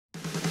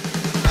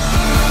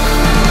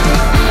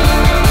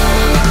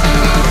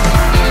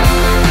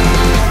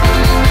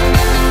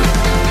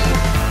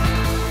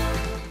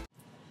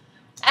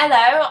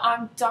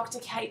I'm Dr.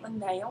 Caitlin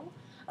Nail,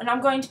 and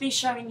I'm going to be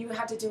showing you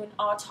how to do an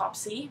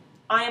autopsy.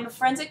 I am a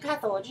forensic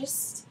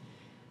pathologist,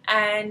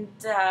 and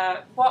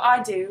what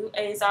I do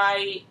is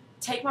I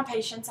take my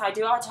patients, I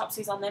do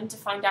autopsies on them to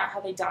find out how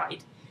they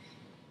died.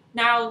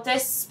 Now,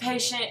 this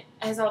patient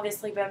has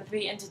obviously been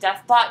beaten to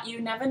death, but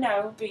you never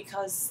know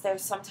because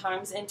there's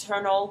sometimes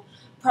internal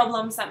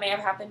problems that may have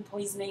happened,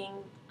 poisoning,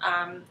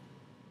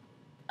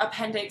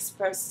 appendix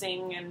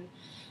bursting, and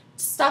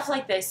stuff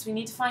like this. We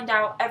need to find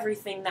out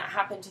everything that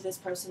happened to this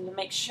person to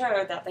make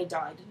sure that they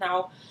died.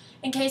 Now,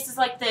 in cases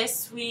like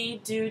this, we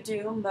do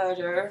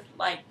murder,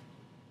 like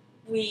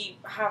we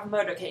have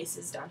murder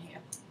cases down here.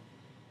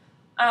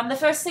 The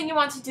first thing you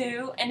want to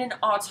do in an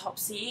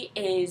autopsy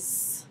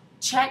is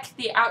check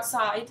the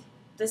outside,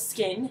 the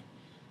skin.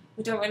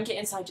 We don't want to get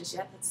inside just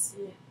yet, that's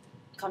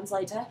comes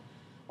later.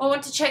 We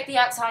want to check the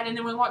outside and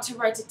then we want to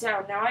write it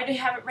down. Now I do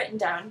have it written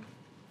down.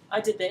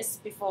 I did this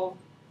before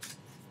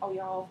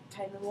y'all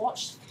came and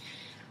watched.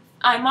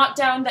 I marked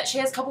down that she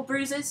has a couple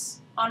bruises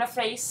on her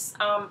face,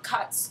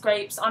 cuts,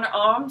 scrapes on her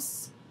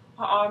arms.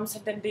 Her arms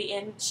have been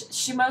beaten.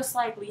 She most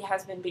likely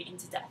has been beaten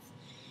to death.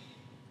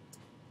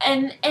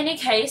 In any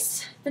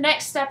case, the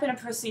next step in a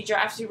procedure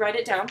after you write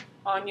it down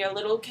on your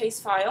little case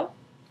file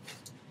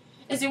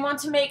is you want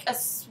to make a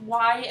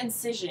Y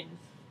incision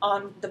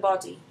on the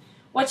body.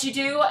 What you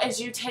do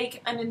is you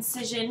take an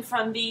incision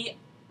from the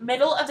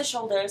middle of the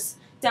shoulders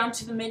down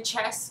to the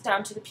mid-chest,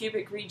 down to the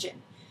pubic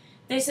region.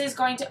 This is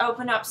going to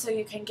open up so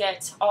you can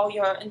get all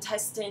your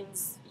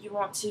intestines. You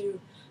want to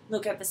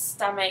look at the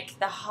stomach,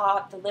 the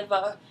heart, the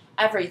liver,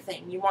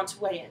 everything. You want to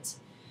weigh it.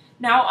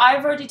 Now,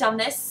 I've already done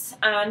this,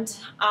 and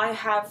I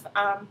have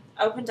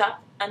opened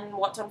up, and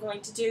what I'm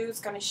going to do is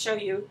going to show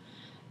you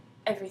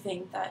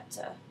everything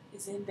that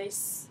is in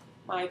this,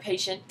 my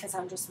patient,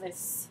 Cassandra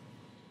Smith's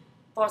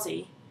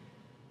body.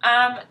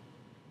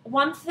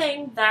 One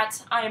thing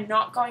that I am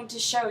not going to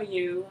show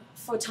you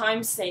for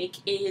time's sake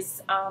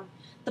is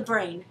the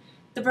brain.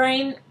 The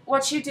brain,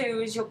 what you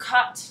do is you'll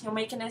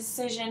make an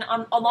incision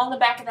along the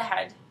back of the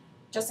head,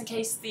 just in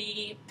case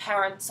the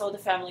parents or the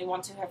family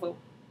want to have a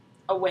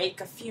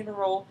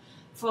funeral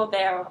for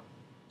their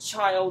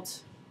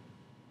child,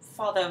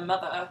 father,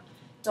 mother,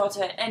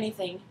 daughter,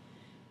 anything.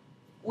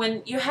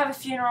 When you have a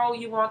funeral,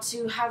 you want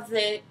to have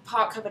the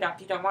part covered up.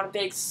 You don't want a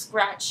big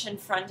scratch in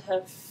front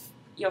of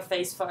your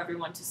face for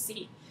everyone to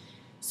see.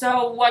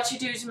 So what you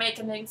do is make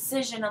an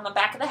incision on the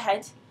back of the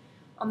head,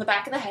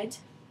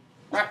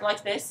 right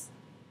like this,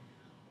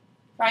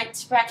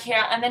 right back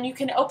here, and then you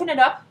can open it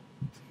up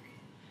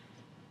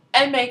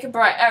and make a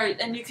brain,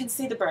 and you can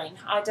see the brain.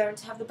 I don't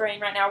have the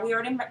brain right now. We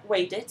already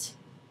weighed it.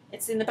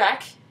 It's in the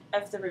back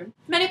of the room.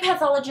 Many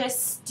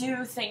pathologists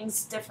do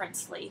things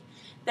differently.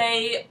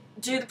 They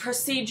do the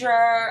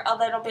procedure a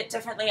little bit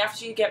differently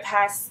after you get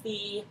past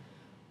the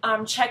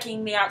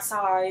checking the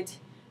outside,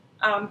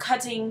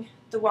 cutting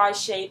the Y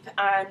shape,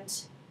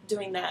 and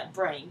doing that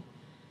brain.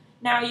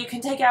 Now you can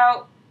take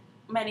out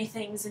many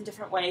things in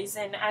different ways,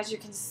 and as you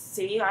can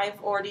see,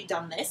 I've already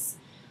done this.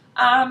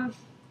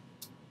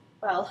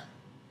 Well,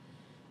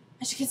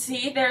 as you can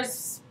see,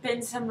 there's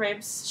been some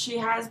ribs. She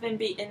has been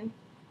beaten.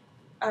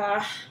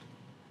 Her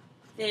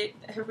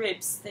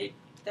ribs,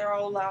 they're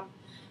all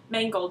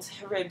mangled.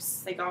 Her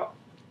ribs, they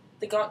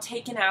got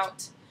taken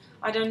out.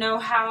 I don't know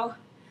how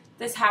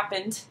this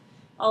happened.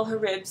 All her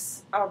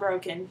ribs are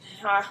broken.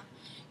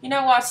 You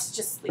know what?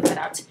 Just leave that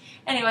out.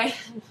 Anyway,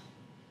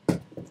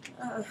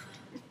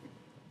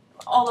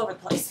 all over the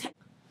place.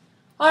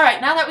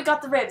 Alright, now that we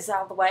got the ribs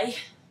out of the way,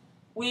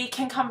 we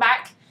can come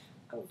back.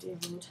 Oh dear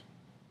Lord.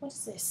 What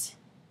is this?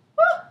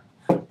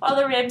 Woo! All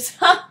the ribs.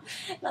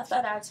 Left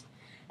that out.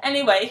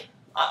 Anyway,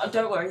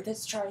 don't worry,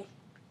 there's a tray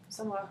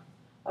somewhere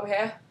over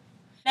here.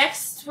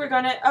 Next, we're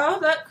gonna. Oh,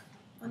 look!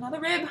 Another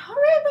rib. A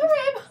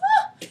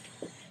rib!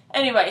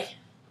 Anyway.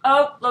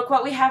 Oh, look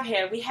what we have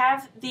here. We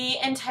have the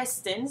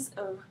intestines.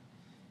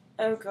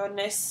 Oh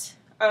goodness.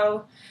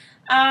 Oh.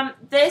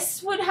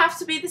 This would have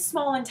to be the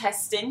small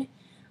intestine,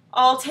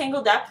 all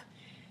tangled up.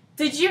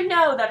 Did you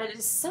know that it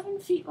is 7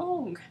 feet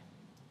long?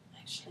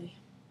 Actually.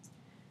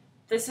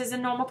 This is a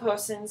normal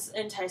person's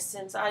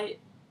intestines.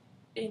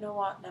 You know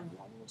what? Never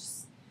mind. We'll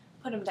just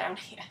put them down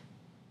here.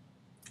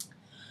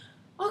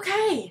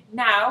 Okay,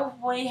 now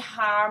we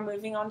are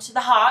moving on to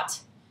the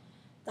heart.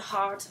 The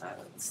heart,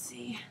 let's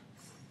see.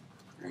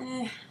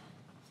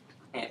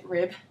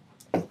 Rib.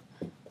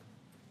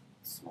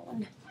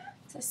 Small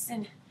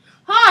intestine.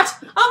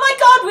 Heart! Oh my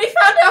god, we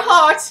found her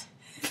heart!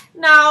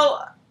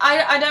 Now,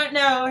 I don't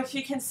know if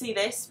you can see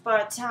this,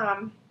 but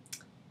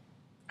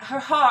her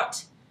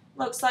heart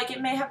looks like it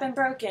may have been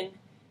broken.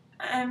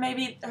 And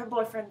maybe her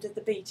boyfriend did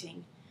the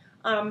beating.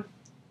 Her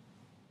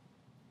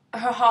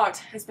heart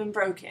has been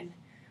broken.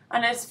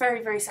 And it's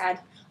very, very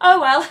sad.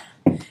 Oh well,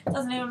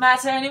 doesn't even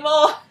matter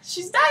anymore.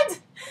 She's dead!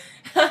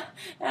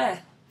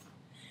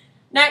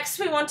 Next,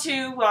 we want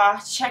to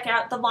check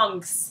out the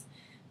lungs.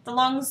 The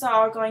lungs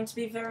are going to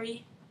be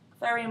very,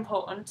 very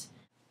important.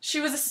 She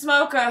was a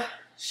smoker.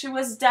 She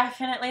was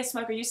definitely a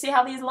smoker. You see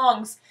how these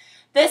lungs,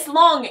 this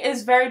lung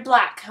is very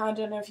black. I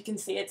don't know if you can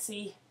see it.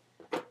 See,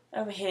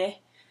 over here.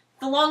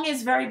 The lung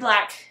is very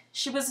black.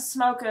 She was a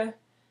smoker.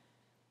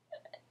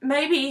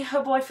 Maybe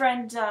her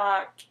boyfriend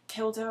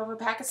killed her over a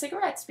pack of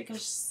cigarettes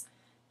because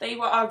they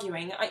were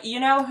arguing. You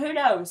know, who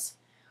knows?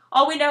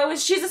 All we know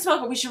is she's a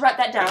smoker. We should write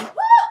that down.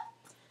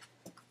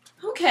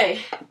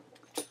 Okay.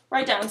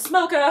 Write down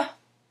smoker.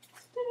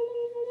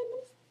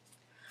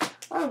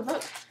 Oh,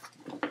 look.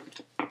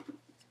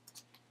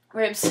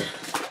 Ribs.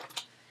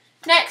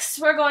 Next,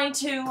 we're going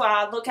to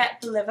look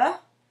at the liver.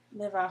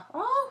 Liver.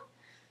 Oh,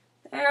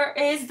 there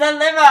is the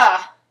liver.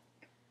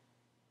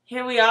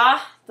 Here we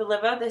are, the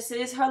liver. This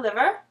is her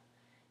liver.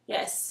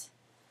 Yes.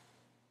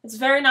 It's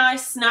very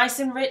nice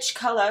and rich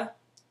color.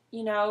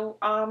 You know,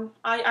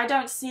 I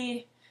don't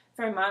see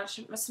very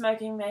much.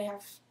 Smoking may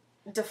have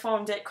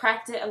deformed it,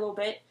 cracked it a little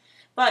bit.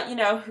 But, you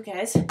know, who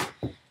cares?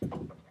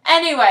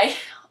 Anyway,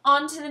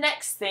 on to the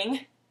next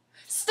thing.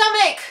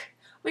 Stomach!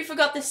 We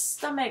forgot the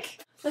stomach.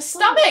 The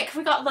stomach!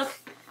 We got, look.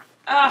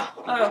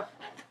 Oh.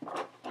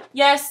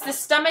 Yes, the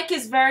stomach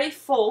is very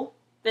full.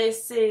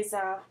 This is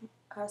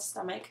her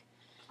stomach.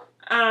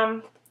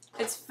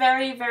 It's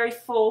very, very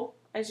full,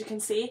 as you can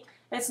see.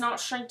 It's not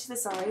shrink to the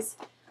size.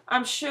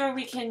 I'm sure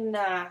we can,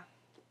 well,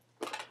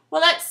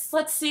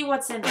 let's see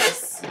what's in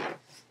this.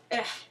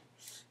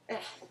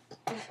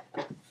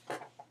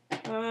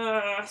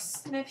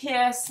 Snip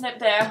here, snip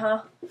there,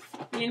 huh?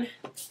 I mean,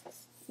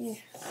 yeah.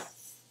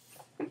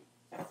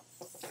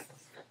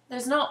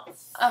 There's not,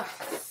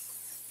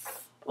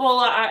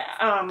 well,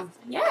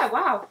 yeah,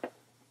 wow.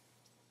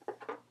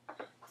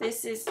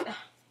 This is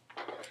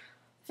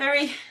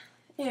very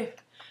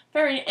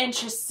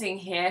interesting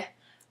here.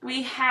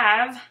 We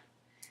have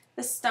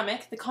the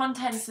stomach, the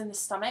contents in the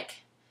stomach.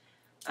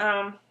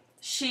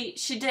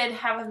 She did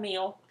have a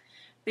meal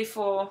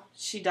before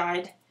she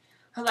died.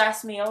 Her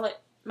last meal, it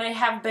may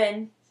have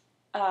been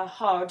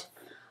hard.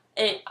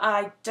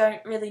 I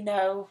don't really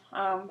know.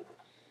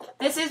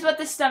 This is what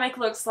the stomach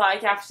looks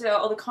like after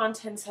all the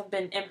contents have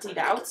been emptied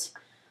out.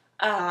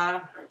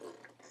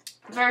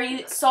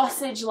 Very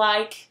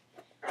sausage-like,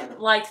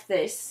 like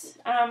this.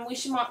 We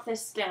should mark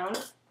this down.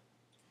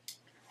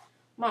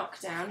 Mark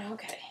down,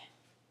 okay.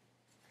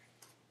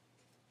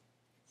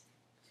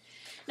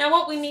 Now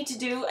what we need to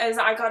do is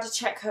I got to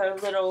check her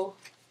little,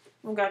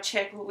 I'm going to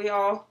check what we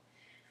all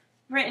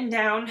written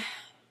down.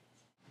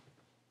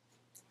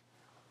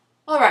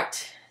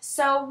 Alright,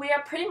 so we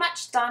are pretty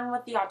much done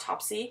with the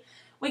autopsy.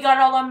 We got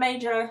all our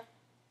major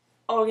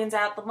organs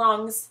out, the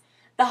lungs,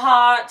 the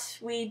heart,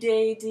 we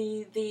did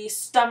the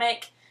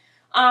stomach,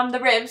 the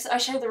ribs. I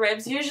showed the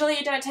ribs. Usually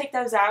you don't take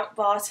those out,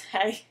 but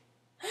hey,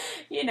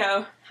 you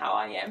know how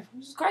I am.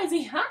 It's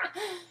crazy, huh?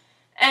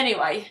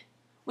 Anyway,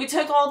 we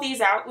took all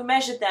these out, we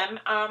measured them,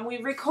 we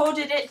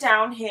recorded it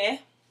down here.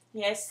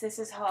 Yes, this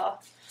is her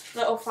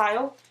little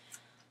file.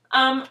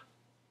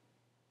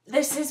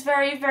 This is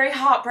very, very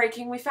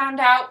heartbreaking. We found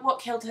out what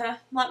killed her.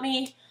 Let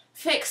me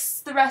fix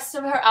the rest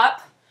of her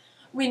up.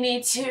 We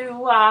need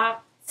to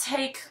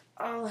take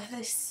all of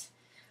this.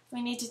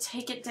 We need to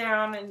take it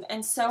down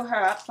and sew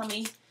her up. Let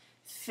me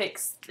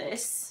fix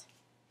this.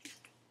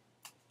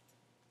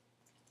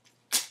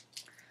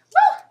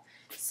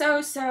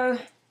 Woo! So,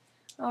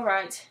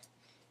 alright.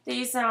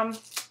 These,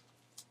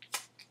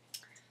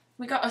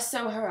 we gotta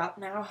sew her up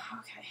now.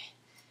 Okay.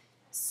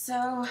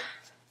 So,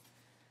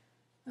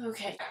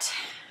 okay.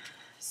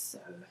 So,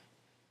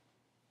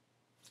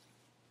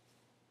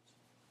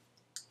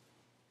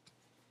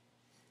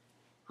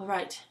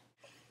 alright.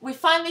 We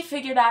finally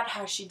figured out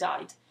how she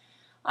died.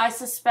 I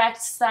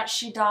suspect that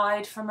she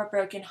died from a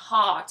broken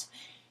heart.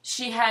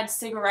 She had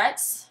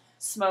cigarettes,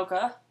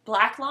 smoker,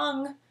 black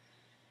lung.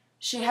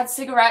 She had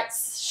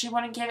cigarettes. She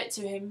wouldn't give it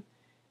to him.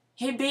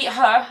 He beat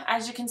her,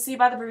 as you can see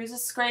by the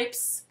bruises,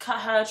 scrapes,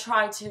 cut her,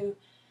 tried to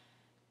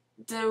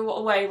do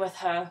away with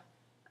her.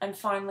 And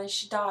finally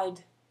she died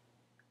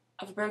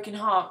of a broken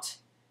heart.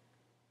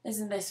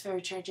 Isn't this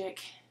very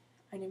tragic?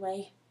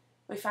 Anyway,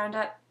 we found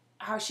out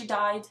how she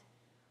died.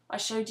 I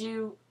showed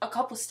you a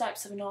couple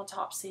steps of an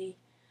autopsy.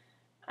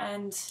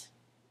 And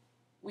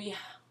we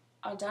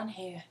are done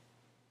here.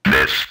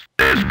 This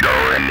is